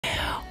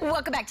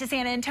Welcome back to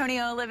San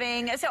Antonio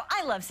Living. So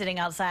I love sitting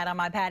outside on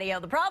my patio.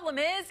 The problem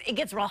is it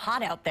gets real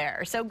hot out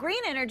there. So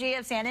Green Energy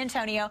of San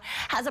Antonio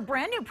has a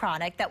brand new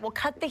product that will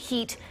cut the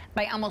heat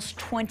by almost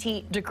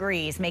 20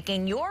 degrees,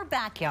 making your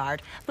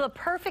backyard the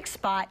perfect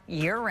spot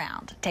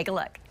year-round. Take a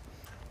look.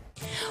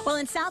 Well,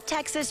 in South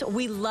Texas,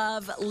 we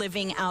love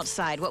living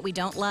outside. What we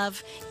don't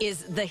love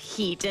is the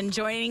heat. And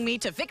joining me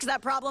to fix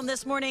that problem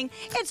this morning,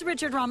 it's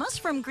Richard Ramos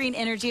from Green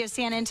Energy of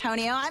San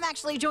Antonio. I'm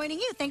actually joining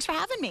you. Thanks for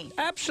having me.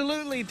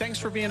 Absolutely. Thanks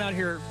for being out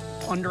here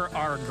under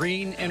our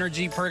Green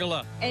Energy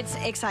pergola. It's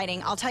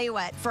exciting. I'll tell you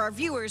what, for our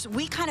viewers,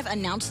 we kind of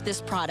announced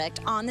this product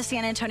on the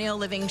San Antonio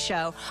Living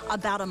Show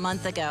about a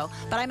month ago.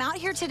 But I'm out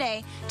here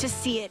today to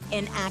see it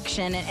in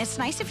action. And it's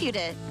nice of you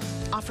to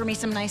offer me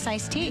some nice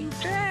iced tea.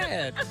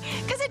 Good.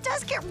 Because it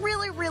does get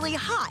really, really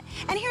hot.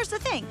 And here's the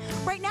thing.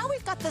 Right now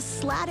we've got the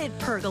slatted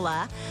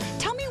pergola.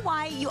 Tell me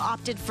why you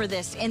opted for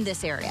this in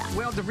this area.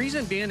 Well, the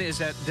reason being is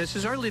that this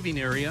is our living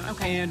area,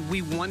 and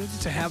we wanted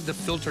to have the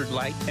filtered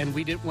light, and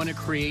we didn't want to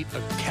create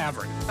a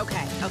cavern.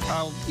 Okay.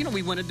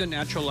 We wanted the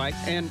natural light,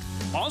 and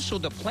also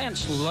the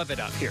plants love it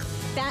out here.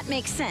 That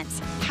makes sense.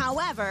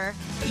 However,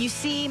 you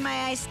see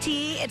my iced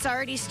tea, it's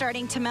already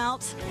starting to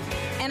melt,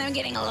 and I'm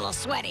getting a little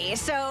sweaty.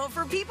 So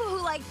for people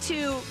who like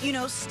to,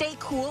 stay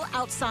cool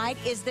outside,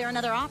 is there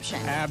another option?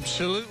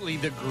 Absolutely,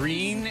 the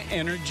Green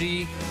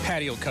Energy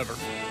patio cover.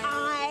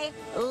 I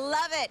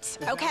love it.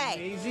 Isn't that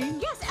amazing?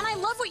 Yes, and I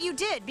love what you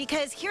did,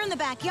 because here in the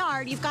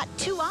backyard, you've got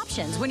two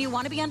options. When you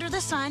want to be under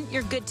the sun,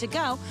 you're good to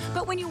go.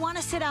 But when you want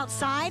to sit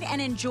outside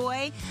and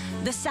enjoy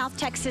the South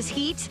Texas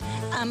heat,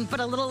 but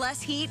a little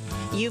less heat,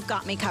 you've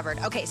got me covered.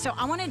 Okay, so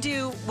I want to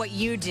do what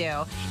you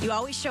do. You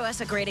always show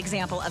us a great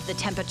example of the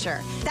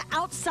temperature. The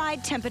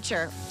outside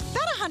temperature,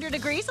 about 100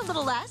 degrees, a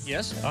little less.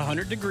 Yes,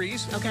 100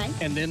 degrees. Okay.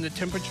 And then the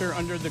temperature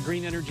under the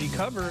Green Energy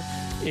cover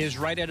is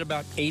right at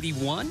about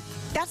 81.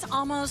 That's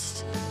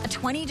almost a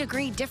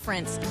 20-degree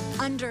difference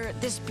under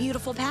this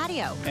beautiful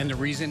patio. And the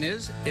reason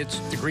is, it's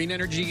the Green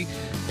Energy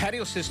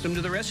patio system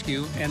to the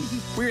rescue. And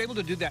we're able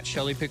to do that,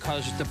 Shelley,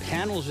 because the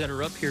panels that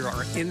are up here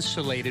are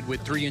insulated with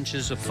 3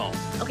 inches of foam.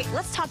 Okay,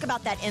 let's talk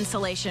about that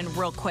insulation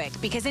real quick,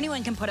 because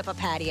anyone can put up a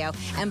patio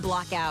and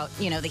block out,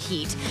 the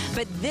heat.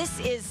 But this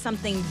is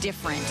something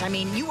different. I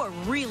mean, you are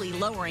really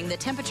lowering the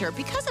temperature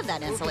because of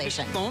that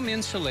insulation. It's foam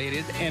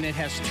insulated, and it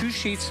has 2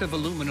 sheets of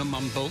aluminum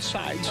on both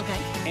sides. Okay.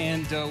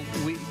 And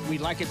we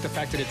like it, the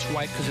fact that it's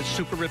white, because it's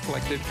super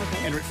reflective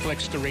and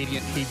reflects the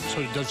radiant heat, so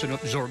it doesn't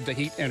absorb the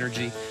heat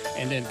energy,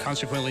 and then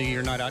consequently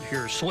you're not out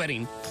here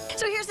sweating.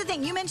 So here's the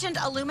thing, you mentioned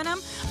aluminum,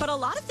 but a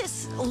lot of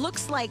this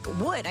looks like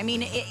wood. I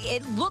mean,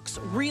 it looks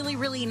really,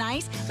 really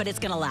nice, but it's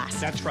gonna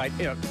last. That's right.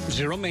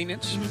 Zero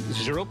maintenance,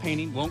 zero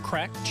painting, won't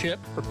crack,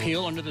 chip, or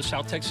peel under the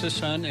South Texas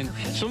sun. And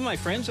some of my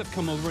friends have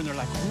come over and they're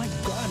like, oh my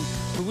God,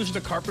 who was the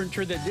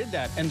carpenter that did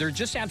that? And they're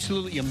just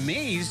absolutely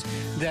amazed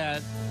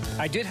that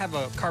I did have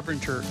a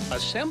carpenter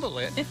assemble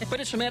it, but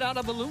it's made out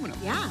of aluminum.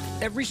 Yeah.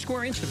 Every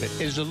square inch of it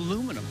is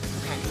aluminum.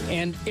 Okay.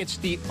 And it's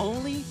the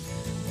only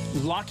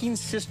locking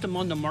system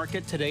on the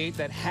market today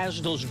that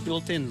has those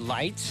built-in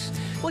lights.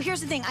 Well,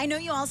 here's the thing. I know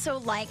you also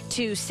like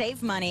to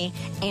save money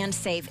and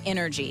save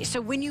energy. So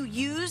when you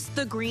use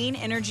the Green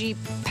Energy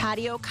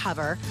patio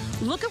cover,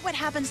 look at what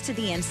happens to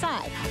the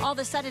inside. All of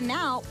a sudden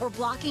now, we're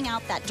blocking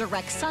out that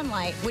direct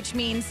sunlight, which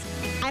means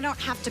I don't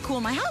have to cool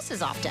my house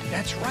as often.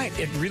 That's right.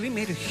 It really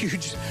made a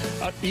huge,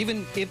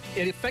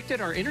 it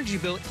affected our energy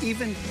bill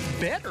even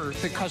better,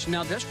 because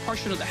now this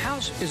portion of the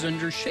house is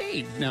under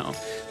shade now.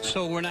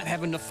 So we're not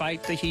having to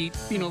fight the heat,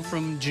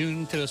 from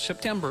June to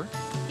September.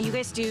 You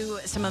guys do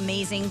some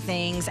amazing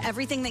things.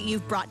 Everything that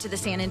you've brought to the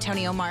San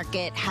Antonio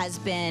market has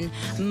been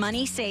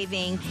money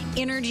saving,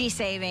 energy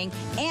saving,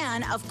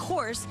 and of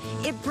course,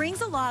 it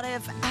brings a lot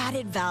of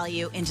added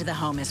value into the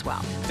home as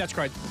well. That's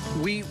right.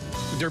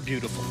 They're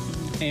beautiful.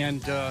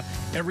 And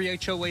every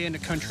HOA in the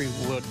country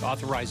would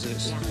authorize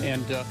this. Yeah.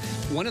 And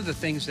one of the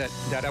things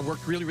that I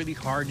worked really, really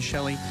hard,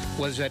 Shelley,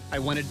 was that I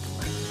wanted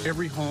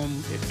every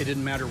home, it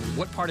didn't matter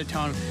what part of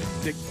town,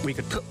 that we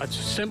could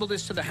assemble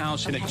this to the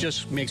house, and it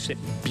just makes it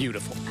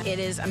beautiful. It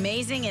is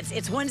amazing.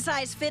 It's one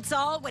size fits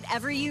all,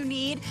 whatever you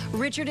need.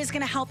 Richard is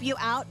going to help you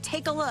out.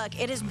 Take a look.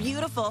 It is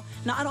beautiful.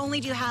 Not only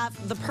do you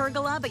have the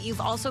pergola, but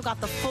you've also got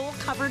the full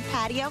covered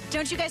patio.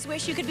 Don't you guys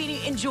wish you could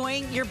be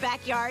enjoying your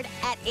backyard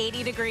at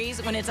 80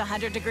 degrees when it's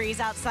 100 degrees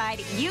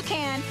outside? You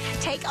can.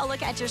 Take a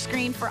look at your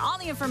screen for all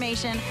the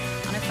information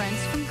on our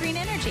friends from Green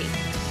Energy.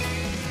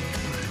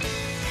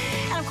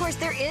 And of course,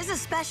 there is a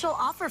special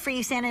offer for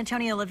you San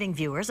Antonio Living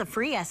viewers, a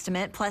free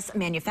estimate plus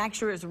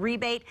manufacturer's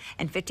rebate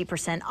and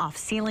 50% off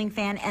ceiling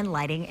fan and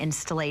lighting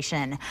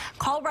installation.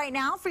 Call right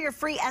now for your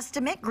free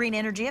estimate, Green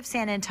Energy of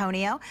San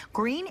Antonio,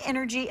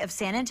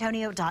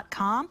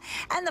 greenenergyofsanantonio.com,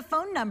 and the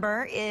phone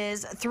number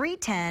is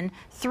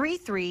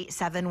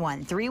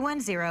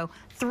 310-3371,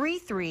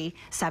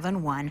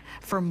 310-3371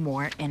 for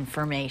more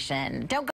information. Don't go